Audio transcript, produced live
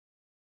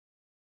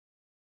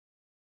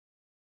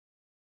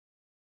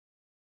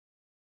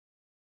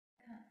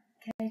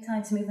Okay,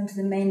 time to move on to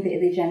the main bit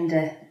of the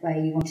agenda where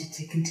you wanted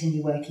to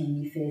continue working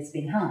on your fears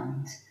being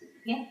harmed.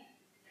 Yeah.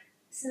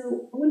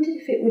 So I wondered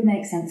if it would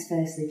make sense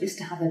firstly just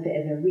to have a bit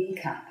of a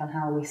recap on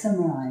how we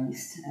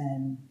summarised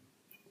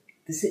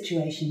the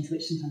situations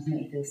which sometimes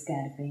make you feel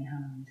scared of being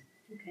harmed.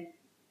 Okay.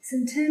 So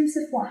in terms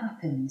of what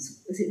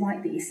happens, was it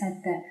right that you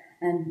said that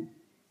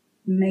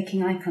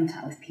making eye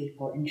contact with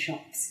people in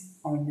shops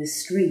or in the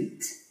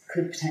street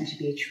could potentially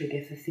be a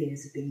trigger for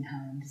fears of being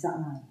harmed? Is that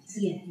right?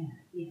 Yeah.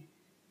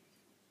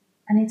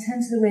 And in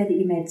terms of the way that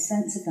you made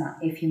sense of that,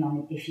 if you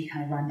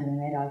kind of randomly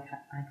made eye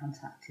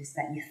contact, is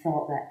that you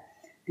thought that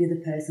the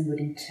other person would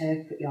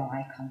interpret your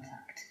eye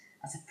contact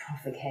as a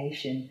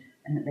provocation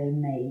and that they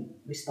may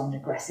respond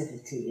aggressively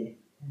to you.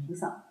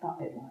 Was that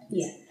bit right?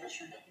 Yeah, that's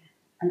right. Yeah.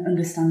 And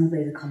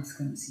understandably, the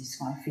consequences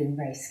are feeling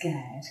very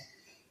scared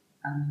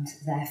and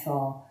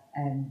therefore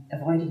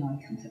avoiding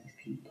eye contact with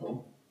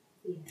people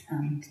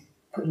and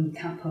putting your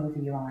cap over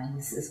your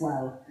eyes as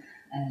well.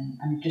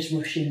 And just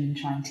rushing and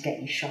trying to get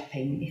your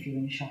shopping, if you're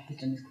in a shop, as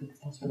done as quick as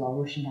possible, or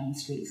rushing down the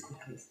street as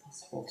quickly as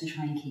possible to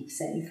try and keep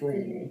safe,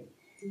 really.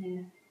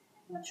 Yeah,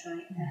 that's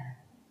right. Yeah.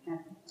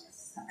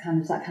 That kind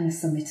of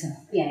sum it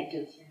up. Yeah, it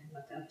does. Yeah,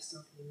 like I'm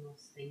still doing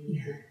most things.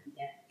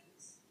 Yeah.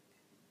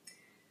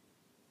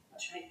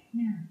 That's right.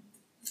 Yeah.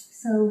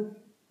 So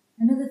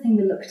another thing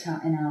we looked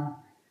at in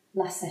our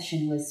last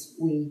session was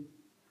we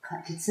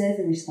collected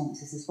survey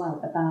responses as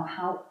well about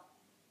how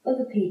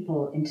other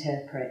people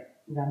interpret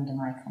random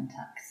eye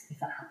contacts if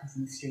that happens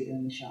in the street or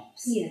in the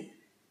shops. Yeah.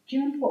 Do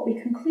you remember what we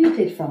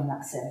concluded from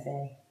that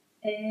survey?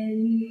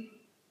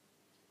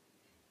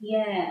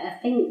 Yeah, I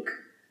think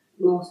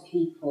most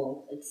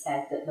people had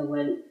said that they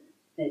weren't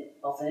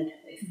bothered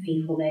if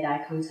people made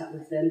eye contact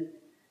with them,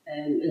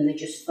 and they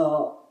just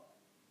thought,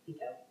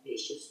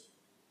 it's just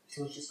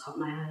someone's just caught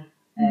my eye,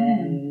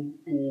 and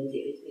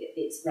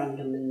it's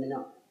random, and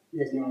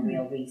there's no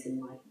real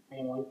reason why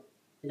they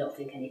don't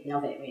think anything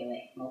of it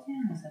really. Most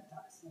people said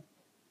that. So.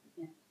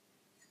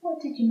 What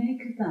did you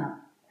make of that?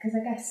 Because I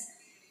guess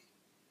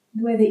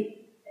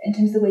in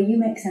terms of the way you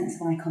make sense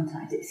of eye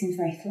contact, it seems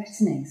very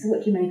threatening. So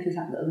what do you make of the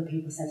fact that other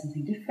people said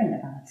something different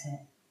about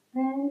it?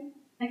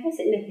 I guess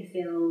it made me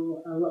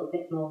feel a little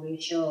bit more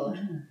reassured.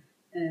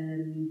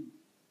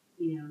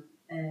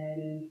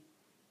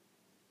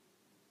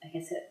 I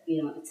guess at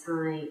the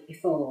time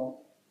before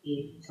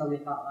you told me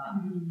about that,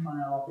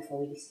 or before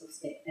we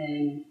discussed it,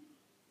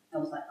 I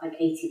was like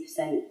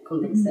 80%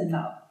 convinced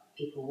that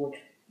people would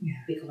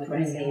become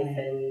aggressive,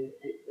 and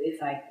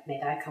if I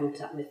made eye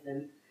contact with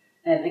them.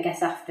 I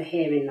guess after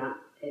hearing that,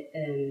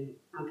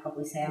 I'd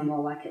probably say I'm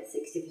more like at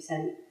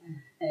 60%,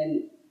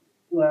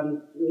 where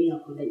I'm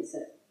convinced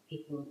that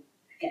people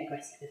get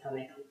aggressive if I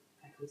make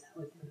eye contact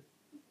with them.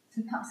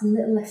 So perhaps a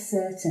little less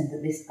certain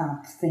that this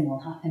bad thing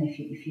will happen if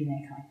you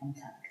make eye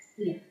contact.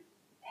 Yeah.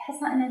 Has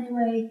that in any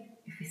way,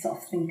 if we sort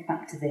of think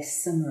back to this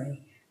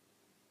summary,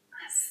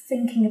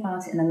 thinking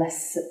about it in a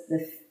less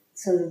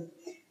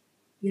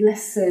you're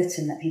less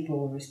certain that people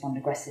will respond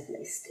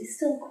aggressively. It's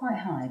still quite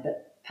high,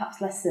 but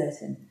perhaps less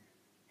certain.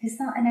 Has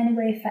that in any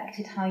way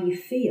affected how you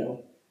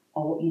feel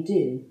or what you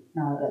do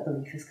now that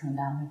belief has come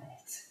down a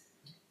bit?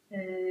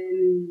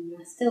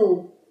 I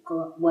still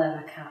wear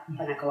my cap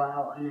when I go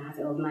out, and I have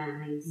it over my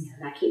eyes,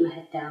 and I keep my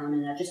head down,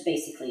 and I just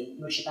basically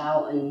rush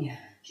about and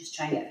just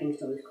try and get things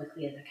done as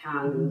quickly as I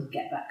can and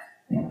get back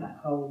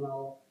home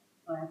or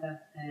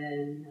whatever.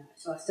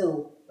 So I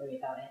still worry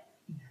about it.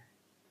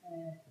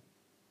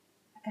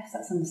 I guess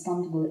that's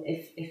understandable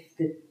if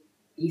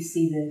you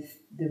see the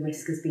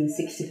risk as being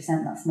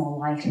 60%, that's more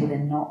likely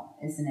than not,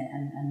 isn't it?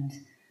 And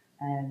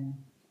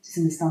it's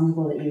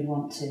understandable that you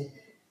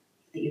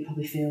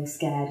probably feel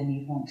scared and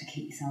you want to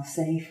keep yourself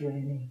safe,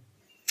 really.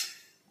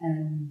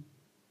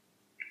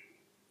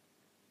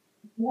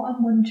 What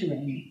I'm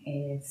wondering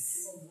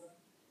is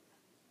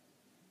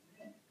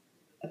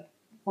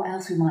what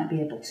else we might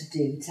be able to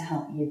do to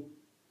help you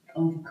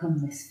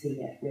overcome this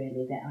fear,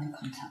 really, that eye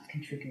contact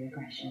can trigger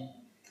aggression.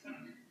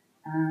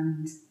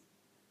 And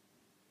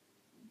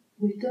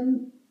we've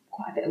done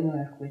quite a bit of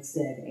work with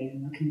surveys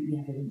and looking at the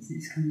evidence, and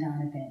it's come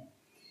down a bit.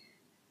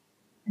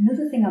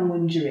 Another thing I'm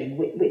wondering,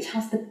 which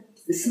has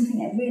something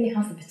that really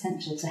has the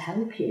potential to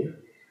help you,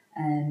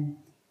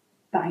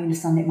 but I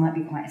understand it might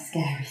be quite a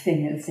scary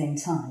thing at the same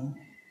time,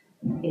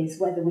 is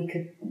whether we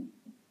could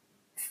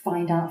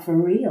find out for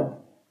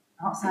real,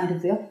 outside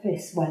of the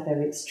office,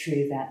 whether it's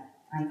true that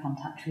eye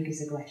contact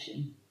triggers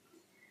aggression.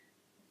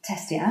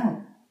 Test it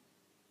out.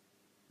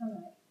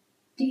 Alright.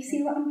 Do you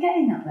see what I'm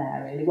getting at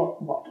there, really?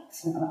 What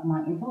something that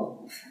might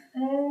involve?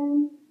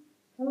 I'm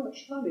not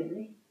sure,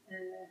 really.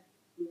 I'm not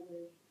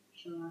really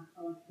sure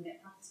how I can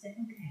get past it.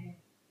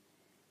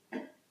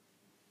 Okay.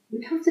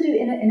 We'd have to do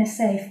it in a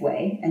safe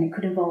way, and it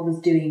could involve us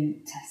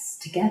doing tests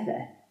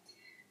together.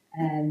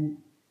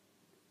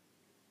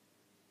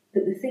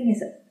 But the thing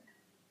is,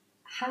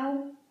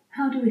 how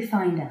do we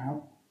find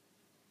out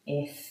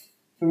if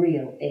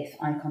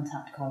eye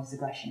contact causes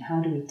aggression?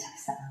 How do we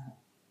test that out?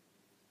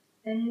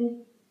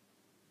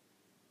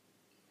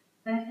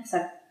 I guess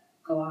I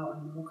go out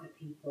and look at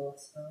people, I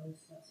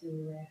suppose. That's the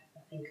only way I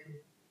think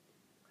I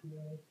can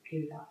really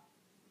do that, I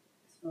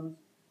suppose.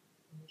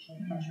 I'm not sure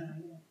if that's right.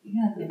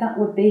 Yeah, that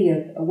would be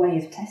a way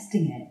of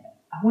testing it.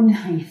 I wonder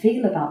how you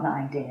feel about that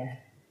idea.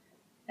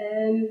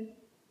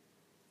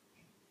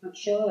 Not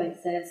sure, it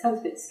sounds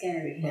a bit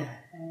scary, but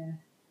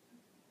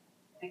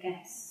I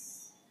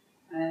guess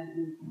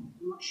I'm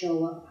not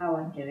sure how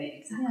I'd do it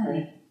exactly.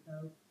 Yeah.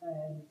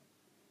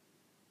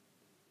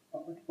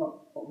 So,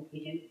 what would we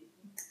do?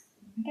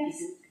 I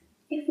guess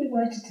if we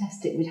were to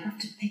test it, we'd have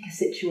to pick a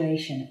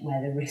situation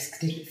where the risk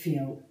didn't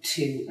feel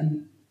too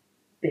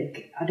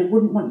big. I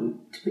wouldn't want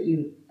you to put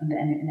you under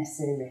any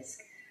unnecessary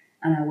risk,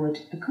 and I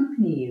would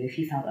accompany you if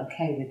you felt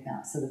okay with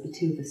that, so there'd be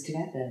two of us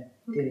together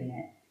doing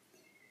it.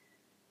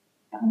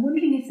 But I'm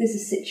wondering if there's a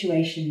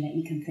situation that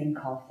you can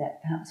think of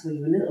that perhaps where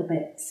you're a little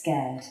bit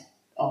scared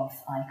of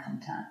eye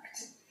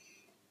contact,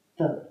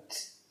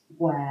 but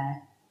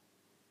where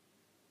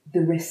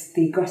the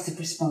aggressive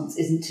response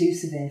isn't too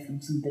severe from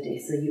somebody.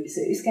 So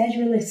it scares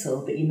you a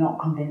little, but you're not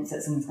convinced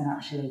that someone's going to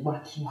actually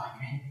whack you on,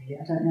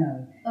 really. I don't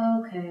know.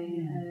 Okay.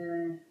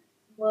 Yeah.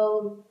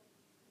 Well,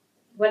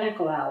 when I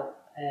go out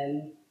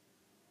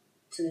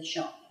to the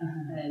shop,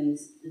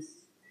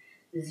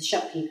 there's a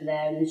shopkeeper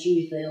there, and there's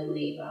usually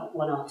only about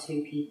one or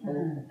two people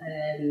in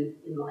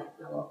like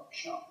my local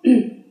shop.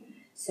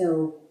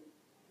 So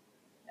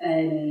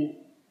I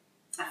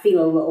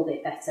feel a little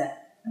bit better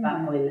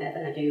about going there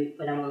than I do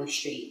when I'm on the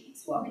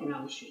streets, walking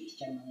around the streets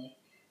generally.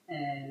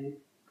 I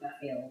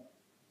feel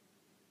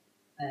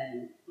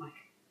like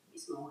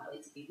it's more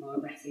likely to be more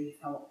aggressive if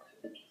I look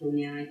at people in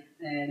the eye.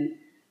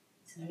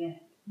 So yeah.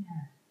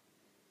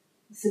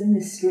 So in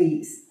the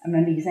streets, I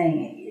remember you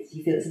saying it,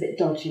 you feel it's a bit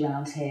dodgy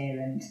around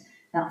here, and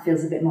that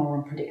feels a bit more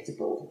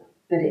unpredictable.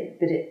 But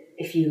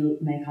if you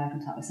make eye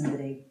contact with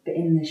somebody, but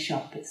in the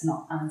shop it's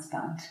not as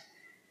bad.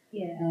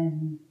 Yeah.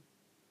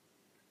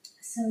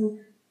 So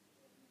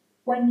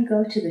when you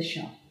go to the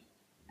shop,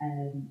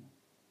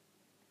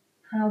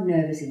 how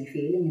nervous are you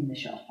feeling in the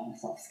shop on a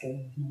sort of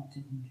scale of 0 to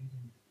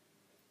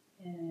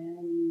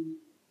 100?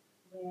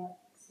 We're at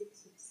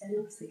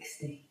 60%.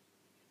 60.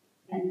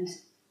 And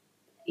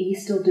are you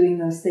still doing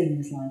those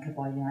things like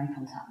avoiding eye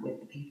contact with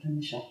the people in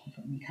the shop and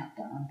putting your cap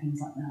down, things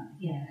like that?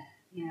 Yeah.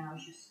 I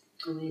was just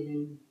going in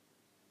and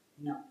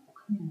not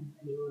looking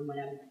at anyone when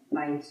I'm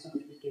buying stuff,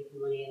 just give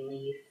them money and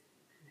leave.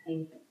 I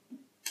think.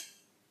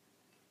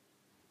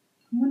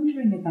 I'm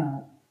wondering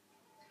about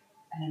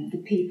the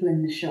people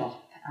in the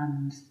shop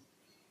and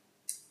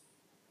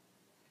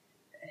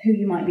who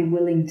you might be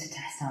willing to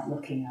test out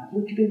looking at.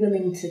 Would you be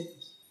willing to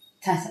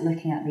test out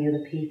looking at the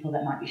other people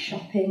that might be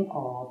shopping,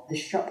 or the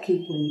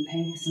shopkeeper when you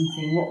pay for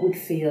something? What would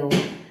feel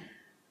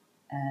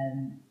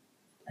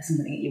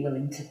something that you're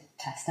willing to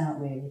test out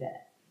really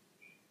there?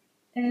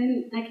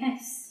 I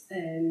guess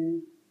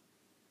I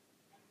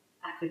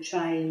could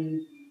try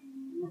and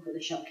look at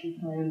the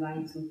shopkeeper when I'm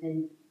buying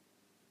something.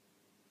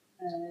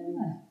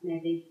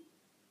 Maybe.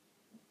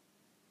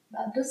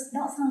 That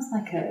sounds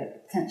like a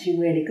potentially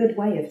really good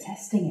way of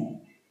testing it.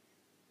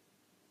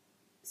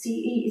 So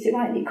is it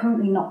right that you're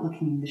currently not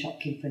looking the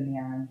shopkeeper in the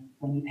eye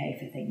when you pay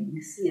for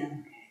things?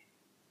 Yeah.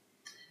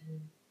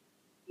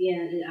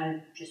 Okay.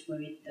 I'm just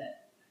worried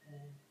that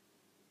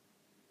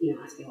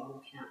ask me what I'm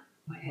looking at.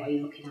 Like, what are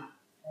you looking at?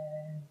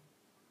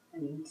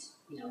 And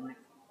might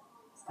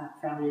start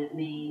frowning at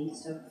me and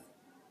stuff.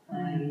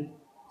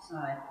 So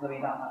I worry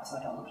about that, so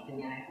I don't look at them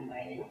in the eye if I'm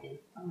buying anything.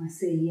 Oh, I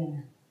see.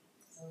 Yeah.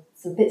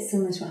 So a bit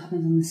similar to what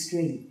happens on the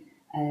street,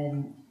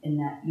 in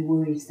that you're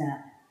worried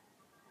that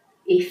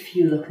if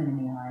you look them in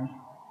the eye,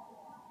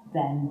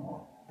 then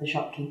the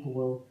shopkeeper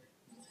will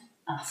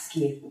ask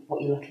you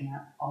what you're looking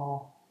at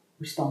or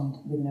respond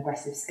with an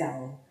aggressive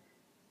scowl.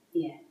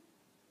 Yeah.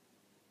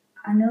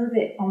 I know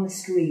that on the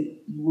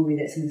street you worry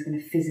that someone's going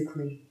to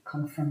physically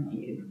confront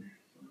you,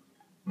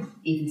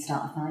 even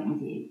start a fight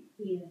with you.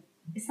 Yeah.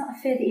 Is that a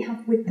fear that you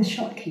have with the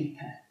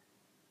shopkeeper?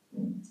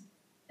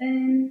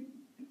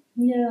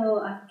 No,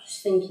 I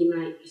just think he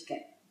might just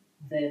get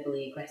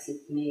verbally aggressive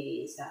with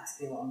me and start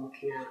asking me what I'm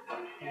looking at.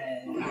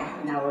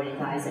 Narrowing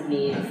his eyes at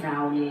me and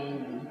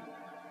frowning and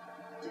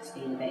just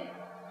being a bit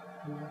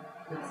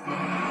nasty.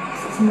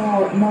 So it's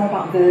more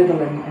about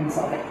verbal and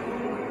sort of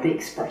the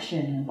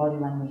expression and body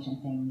language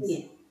and things.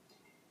 Yeah.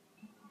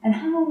 And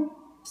how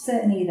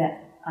certain are you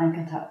that eye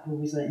contact will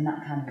result in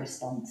that kind of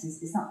response?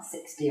 Is that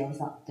 60 or is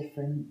that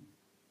different?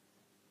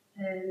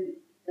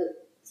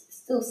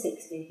 Still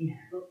 60, yeah.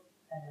 But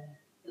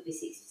there'll be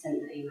 60%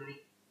 that he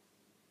might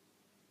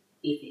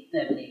be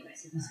verbally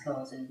aggressive, I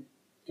suppose, and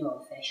do all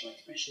the facial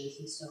expressions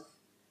and stuff.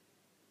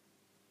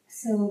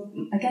 So,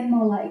 again,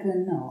 more likely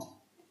than not,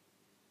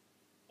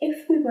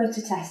 if we were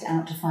to test it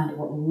out to find out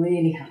what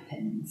really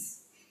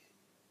happens,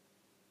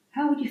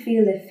 how would you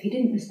feel if he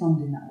didn't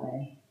respond in that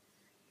way?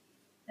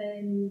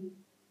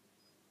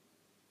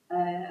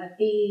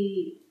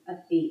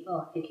 I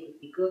think it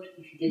would be good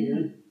if he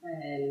didn't. I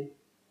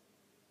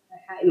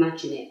can't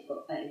imagine it,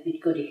 but it'd be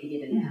good if he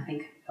didn't. Yeah. I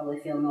think I'd probably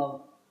feel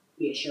more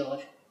reassured,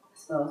 I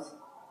suppose.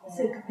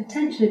 So it could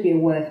potentially be a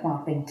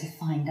worthwhile thing to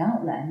find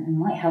out then, and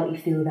might help you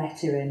feel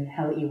better and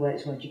help you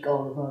work towards your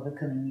goal of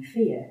overcoming your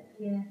fear.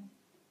 Yeah.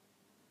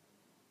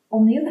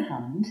 On the other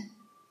hand,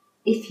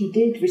 if you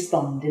did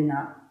respond in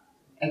that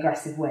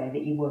aggressive way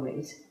that you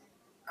worried,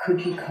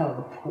 could you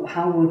cope?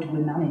 How would we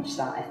manage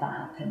that if that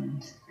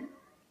happened?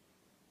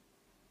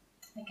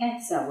 I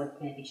guess I would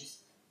maybe just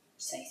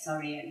say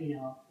sorry, I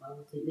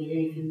didn't mean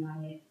anything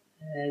by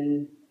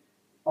it.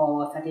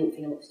 Or if I didn't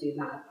feel up to doing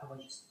that, I'd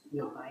probably just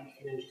not buy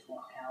anything and just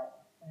walk out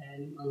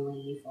and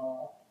leave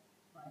or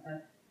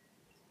whatever.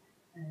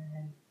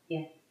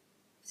 Yeah.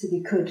 So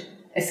we could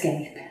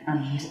escape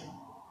and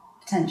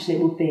potentially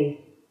it would be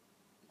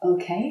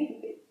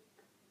okay.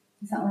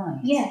 Is that right?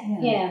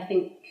 Yeah, I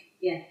think,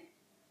 that'd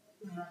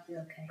be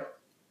okay.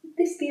 Would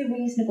this be a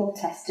reasonable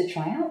test to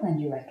try out then,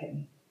 do you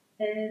reckon?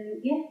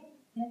 Yeah.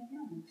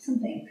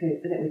 Something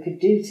that we could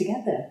do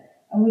together.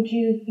 And would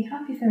you be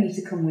happy for me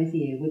to come with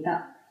you? Would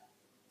that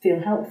feel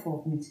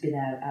helpful for me to be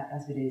there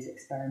as we do this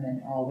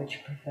experiment, or would you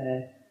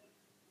prefer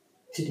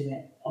to do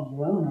it on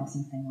your own or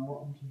something, or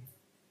what would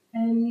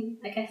you?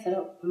 I guess I'm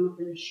not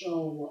really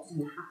sure what's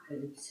going to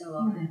happen,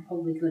 so it's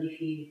probably good if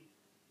you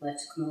were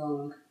to come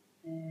along.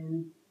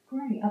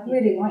 Great, I'd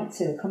really like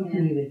to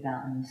accompany you with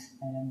that, and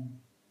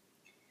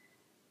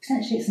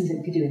potentially it's something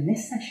we could do in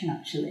this session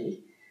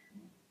actually,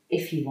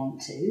 if you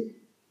want to.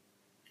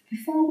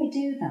 Before we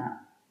do that,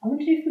 I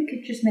wondered if we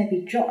could just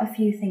maybe jot a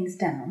few things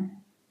down,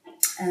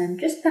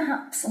 just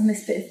perhaps on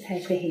this bit of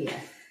paper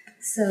here.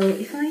 So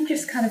if I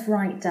just kind of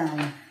write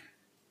down,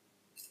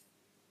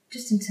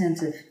 just in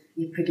terms of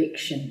your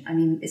prediction, I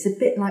mean, it's a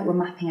bit like we're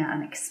mapping out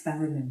an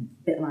experiment,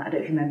 a bit like, I don't know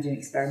if you remember doing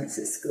experiments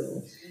at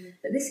school,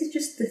 but this is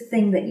just the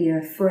thing that you're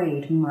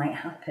afraid might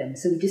happen,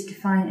 so we just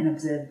define it in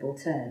observable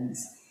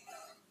terms.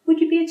 Would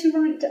you be able to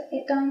write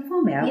it down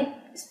for me? Yeah.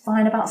 It's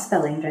fine about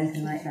spelling or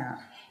anything like that.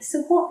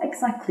 So what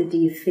exactly do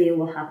you feel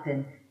will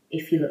happen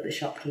if you look the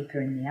shopkeeper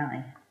in the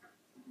eye?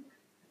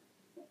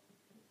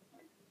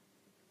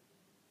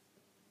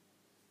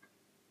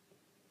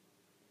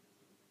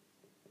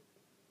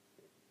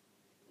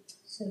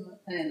 So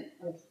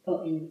I'll just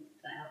put in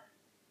that.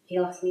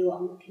 He'll ask me what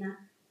I'm looking at.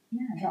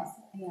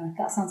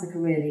 That sounds like a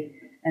really,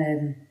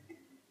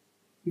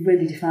 you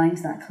really defined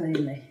that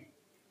clearly.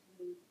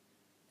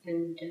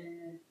 And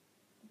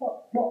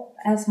what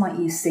else might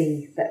you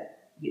see that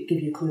would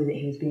give you a clue that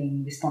he was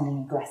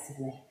responding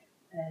aggressively?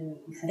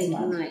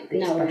 thinking like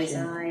narrow his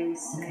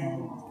eyes, okay.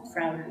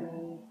 Frown at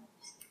me,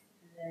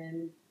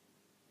 and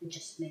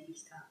just maybe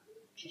start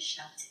just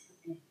shouting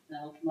at me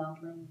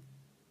loudly.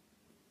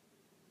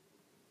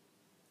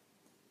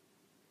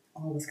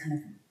 All those kind of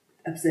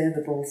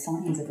observable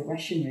signs of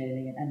aggression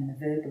really, and the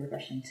verbal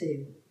aggression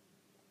too.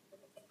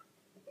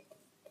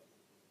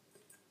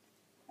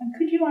 And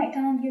could you write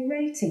down your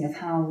rating of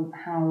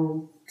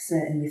how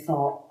certain you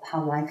thought,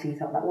 how likely you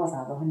thought that was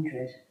out of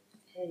 100?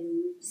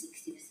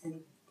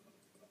 60%.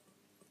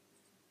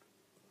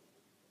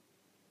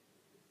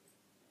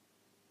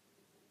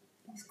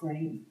 That's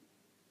great.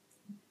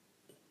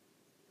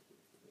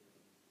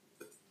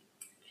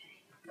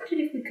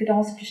 If we could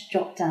also just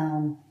jot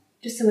down,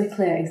 just so we're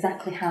clear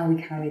exactly how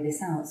we carry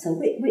this out. So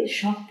which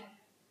shop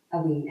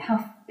are we,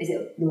 is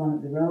it the one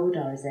up the road,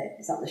 or is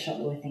that the shop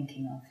that we're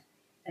thinking of?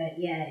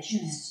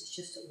 It's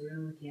just up the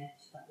road,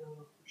 it's like my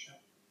local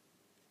shop.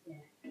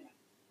 Yeah.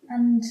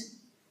 And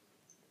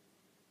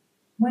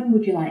when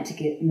would you like to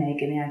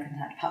make any eye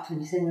contact? Perhaps when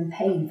you say when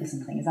paying for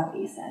something, is that what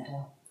you said?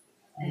 Or,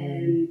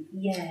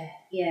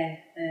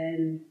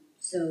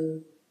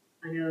 so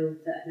I know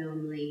that I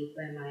normally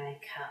wear my eye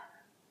cap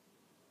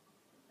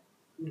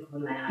and cover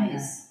my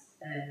eyes.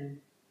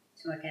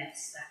 So I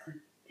guess I could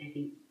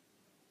maybe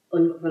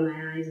uncover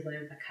my eyes,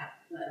 wear a cap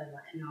at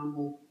like a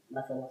normal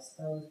level, I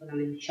suppose, when I'm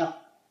in the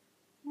shop.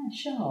 Yeah,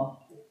 sure.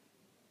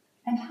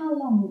 And how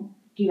long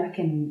do you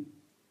reckon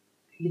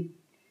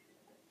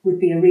would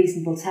be a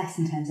reasonable test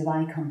in terms of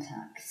eye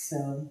contact?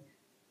 So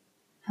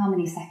how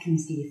many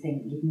seconds do you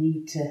think you'd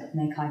need to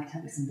make eye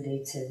contact with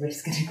somebody to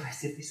risk an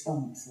aggressive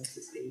response, so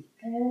to speak?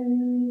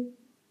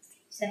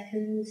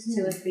 Seconds,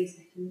 2 or 3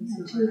 seconds.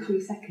 Yeah, 2 or 3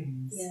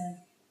 seconds. Yeah.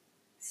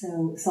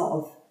 So sort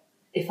of,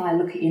 if I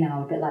look at you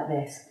now a bit like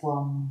this,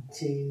 1,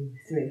 2,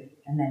 3,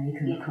 and then you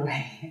can look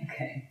away.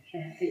 Okay.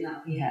 Yeah, I think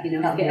that'll be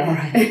that'll be all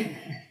right.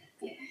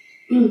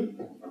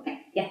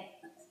 Yeah.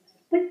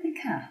 With the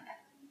cap,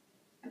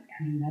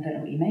 I mean, I don't know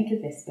what you make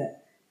of this,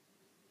 but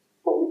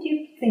what would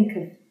you think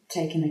of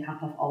taking the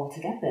cap off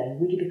altogether?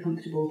 Would you be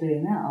comfortable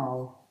doing that,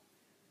 or?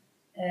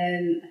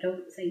 I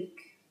don't think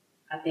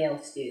I'd be able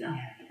to do that.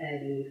 I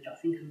don't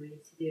think I'm ready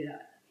to do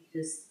that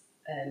because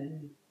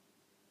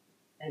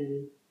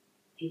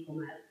people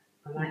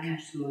might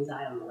catch someone's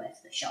eye on the way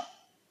to the shop.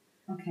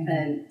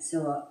 Okay.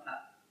 So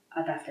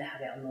I'd have to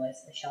have it on the way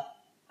to the shop,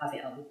 have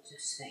it on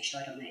just to make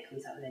sure I don't make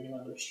contact with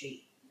anyone on the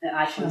street.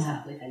 Eye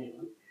contact with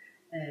anyone.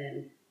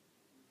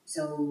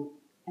 So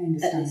I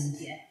understand.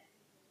 Yeah.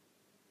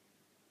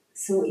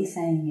 So what you're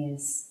saying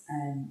is,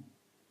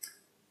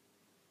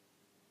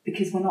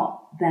 because we're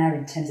not there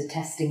in terms of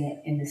testing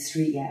it in the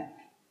street yet,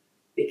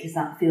 because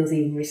that feels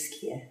even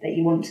riskier, that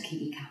you want to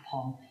keep your cap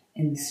on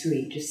in the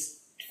street just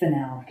for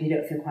now, because you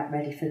don't feel quite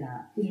ready for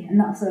that. Yeah. And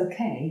that's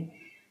okay.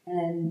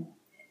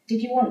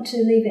 Did you want to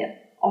leave it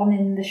on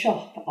in the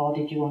shop, or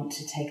did you want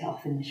to take it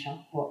off in the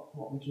shop?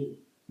 What do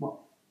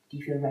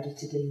you feel ready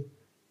to do?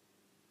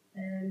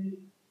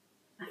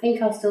 I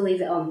think I'll still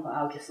leave it on, but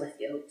I'll just lift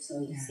it up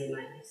so you see my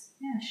eyes.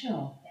 Yeah,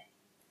 sure. Yeah.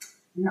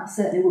 And that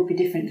certainly would be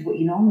different to what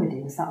you normally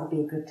do, so that would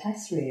be a good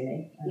test,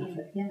 really.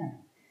 Yeah.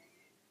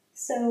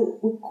 So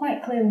we're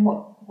quite clear on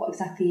what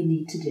exactly you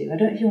need to do. I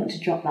don't know if you want to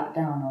jot that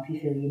down or if you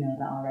feel you know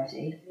that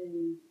already.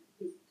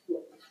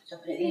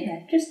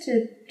 Just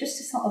to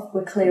sort of,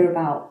 we're clear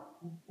about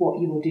what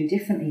you will do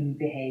differently in your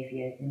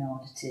behaviour in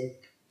order to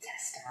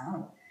test it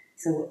out.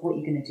 So what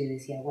you're going to do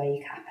is, wear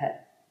your cap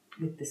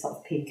with the sort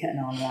of peak at an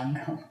arm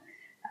angle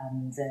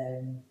and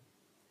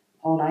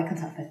hold eye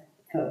contact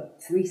for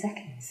 3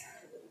 seconds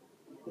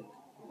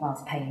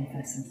whilst paying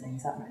for something.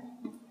 Is that right?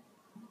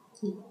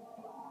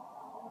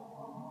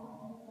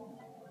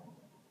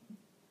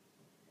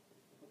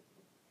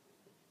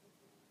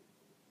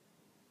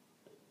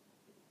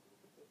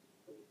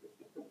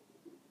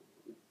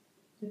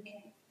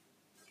 Okay,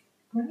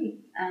 great.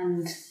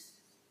 And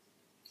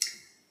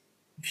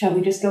shall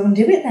we just go and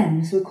do it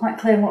then? So we're quite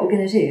clear on what we're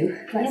going to do.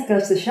 Let's go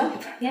to the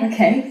shop. Yeah.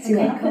 Okay, see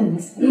what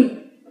happens. Cool.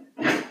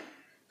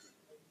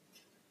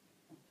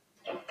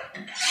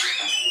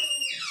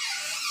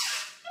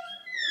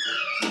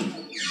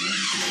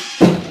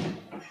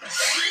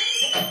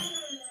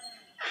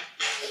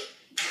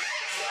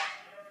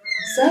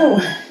 So,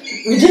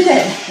 we did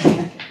it.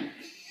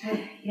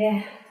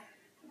 Yeah.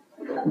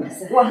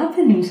 What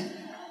happened?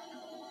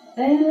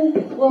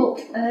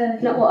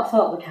 Not what I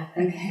thought would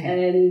happen.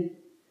 Okay.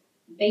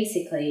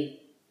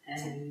 Basically,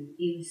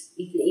 he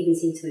didn't even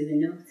seem to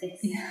even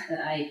notice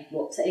that I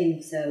looked at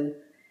him. So,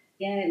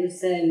 it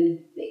was.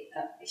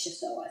 It's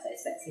just not what I was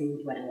expecting.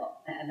 It went a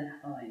lot better than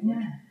I thought it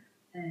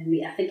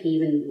would. I think he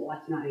even looked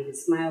like he might have even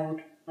smiled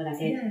when I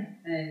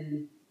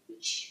did,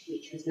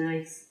 which was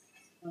nice.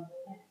 Well,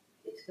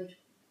 it's good.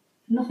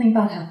 Nothing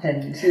bad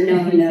happened.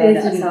 No,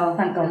 that's all.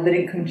 Thank God they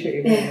didn't come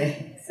true,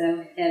 really.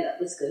 So, that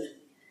was good.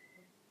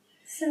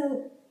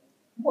 So,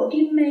 what do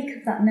you make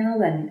of that now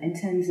then, in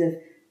terms of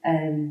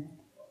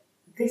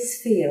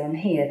this fear on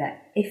here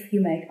that if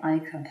you make eye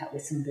contact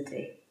with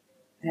somebody,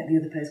 that the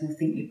other person will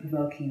think you're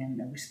provoking and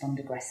they'll respond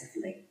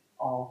aggressively,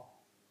 or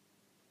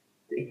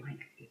they might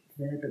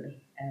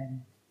verbally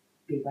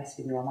be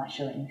aggressive or might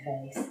show it in the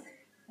face?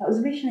 That was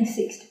originally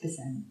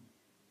 60%.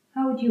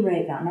 How would you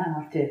rate that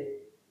now after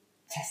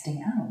testing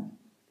it out?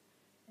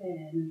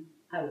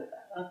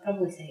 I'd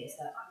probably say it's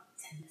like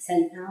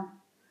 10% now.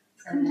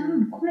 It's come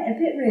down quite a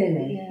bit,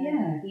 really.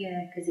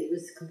 Yeah, because it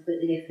was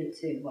completely different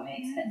to what I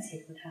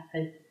expected would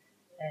happen.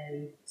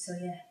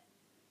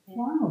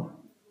 Wow.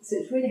 So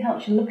it's really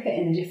helped you look at it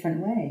in a different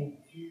way.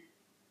 Yeah.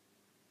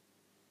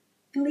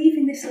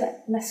 Believing this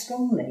less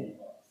strongly,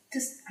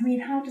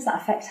 how does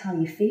that affect how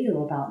you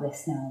feel about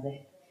this now?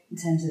 In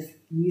terms of,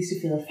 you used to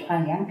feel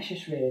highly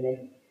anxious,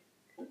 really.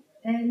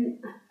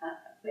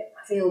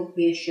 I feel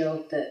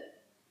reassured that,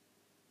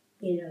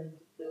 when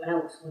I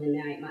look someone in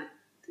the eye,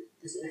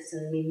 it doesn't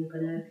necessarily mean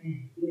they're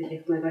going to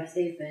become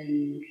aggressive,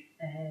 and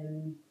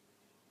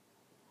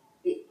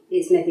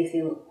it's made me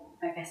feel,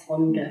 I guess,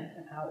 wonder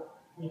about,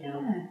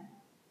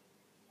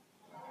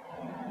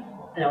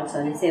 and also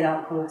an safe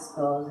outcome, I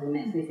suppose, and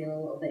makes me feel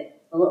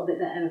a little bit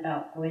better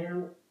about going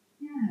out.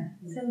 Yeah.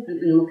 So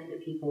and looking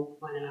at people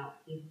when I'm out.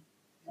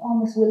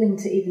 Almost willing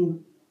to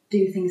even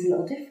do things a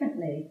little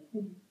differently.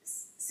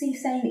 So you're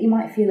saying that you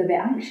might feel a bit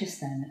anxious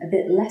then, a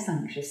bit less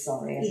anxious,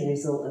 as a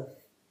result of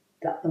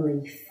that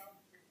belief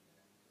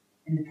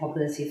in the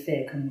probability of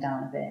fear coming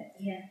down a bit.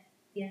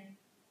 Yeah.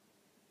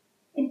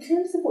 In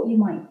terms of what you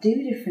might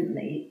do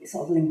differently,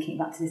 sort of linking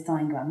back to this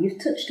diagram, you've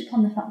touched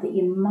upon the fact that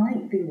you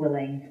might be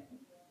willing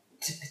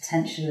to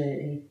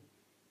potentially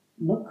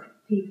look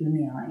people in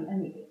the eye. I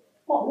mean,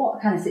 what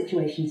kind of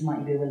situations might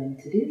you be willing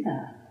to do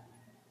that?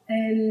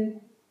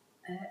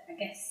 I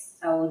guess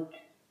I would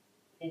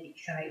maybe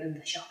try it in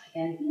the shop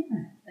again.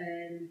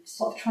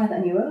 Sort of try that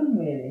on your own,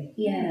 really.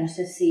 Just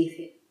to see if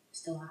it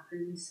still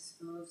happens,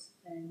 I suppose.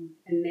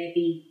 And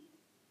maybe,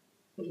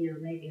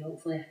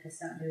 hopefully I can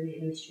start doing it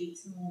in the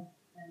streets more.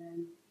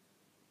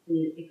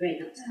 It'd be great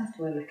not to have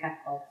to wear my cap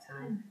all the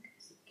time,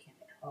 because it can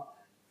get hot.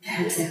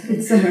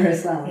 In summer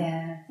as well.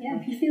 Yeah,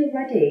 if you feel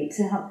ready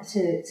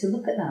to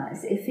look at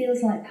that, it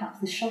feels like perhaps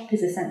the shop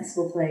is a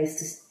sensible place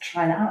to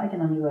try that out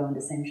again on your own,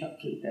 the same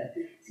shopkeeper.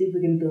 See if we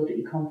can build up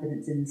your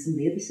confidence in some of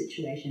the other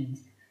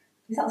situations.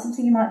 Is that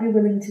something you might be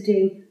willing to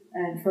do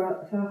for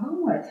a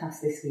homework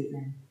task this week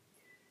then?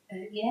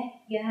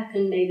 I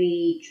can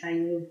maybe try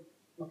and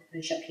look at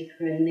the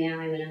shopkeeper in the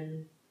eye when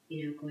I'm,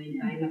 going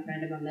buying my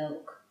bread and my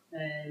milk,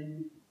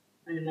 and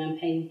when I'm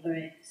paying for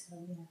it. So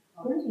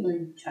I'll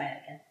probably try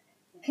it again.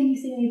 Can you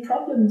see any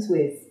problems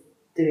with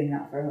doing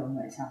that for a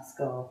homework task,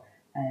 or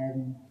are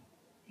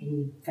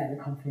you fairly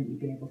confident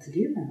you'd be able to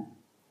do that?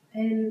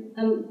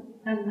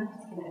 I'm happy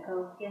to give it a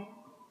go. Yeah.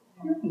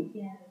 Right.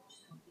 Yeah.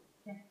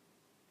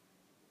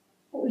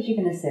 What was you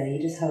going to say?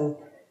 You just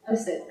hope?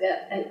 Just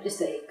that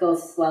it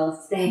goes well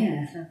today.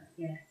 Yeah. So,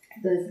 yeah.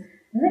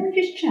 Let me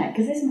just check,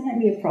 because this might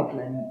be a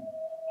problem.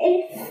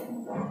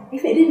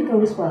 If it didn't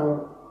go as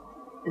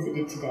well as it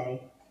did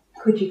today,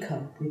 could you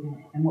cope with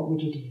it, and what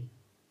would you do?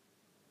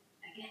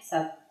 I guess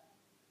I'd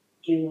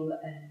do,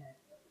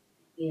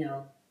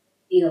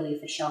 either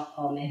leave the shop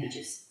or maybe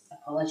just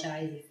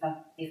apologise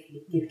if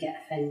you did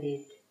get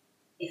offended,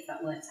 if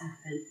that were to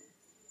happen.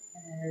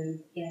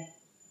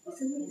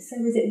 So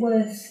is it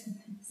worse?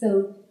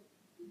 So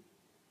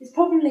it's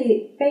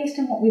probably, based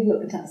on what we've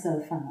looked at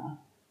so far,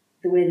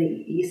 the way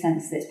that you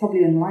sense that it's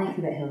probably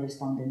unlikely that he'll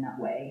respond in that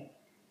way.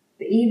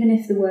 But even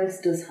if the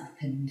worst does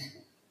happen,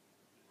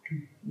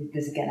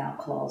 there's a get out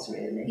clause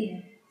really.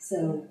 Yeah.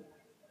 So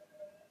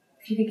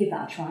if you could give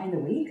that a try in the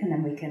week, and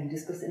then we can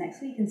discuss it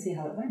next week and see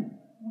how it went.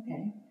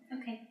 Okay.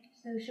 Okay.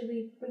 So shall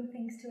we bring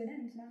things to an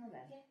end now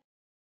then? Yeah.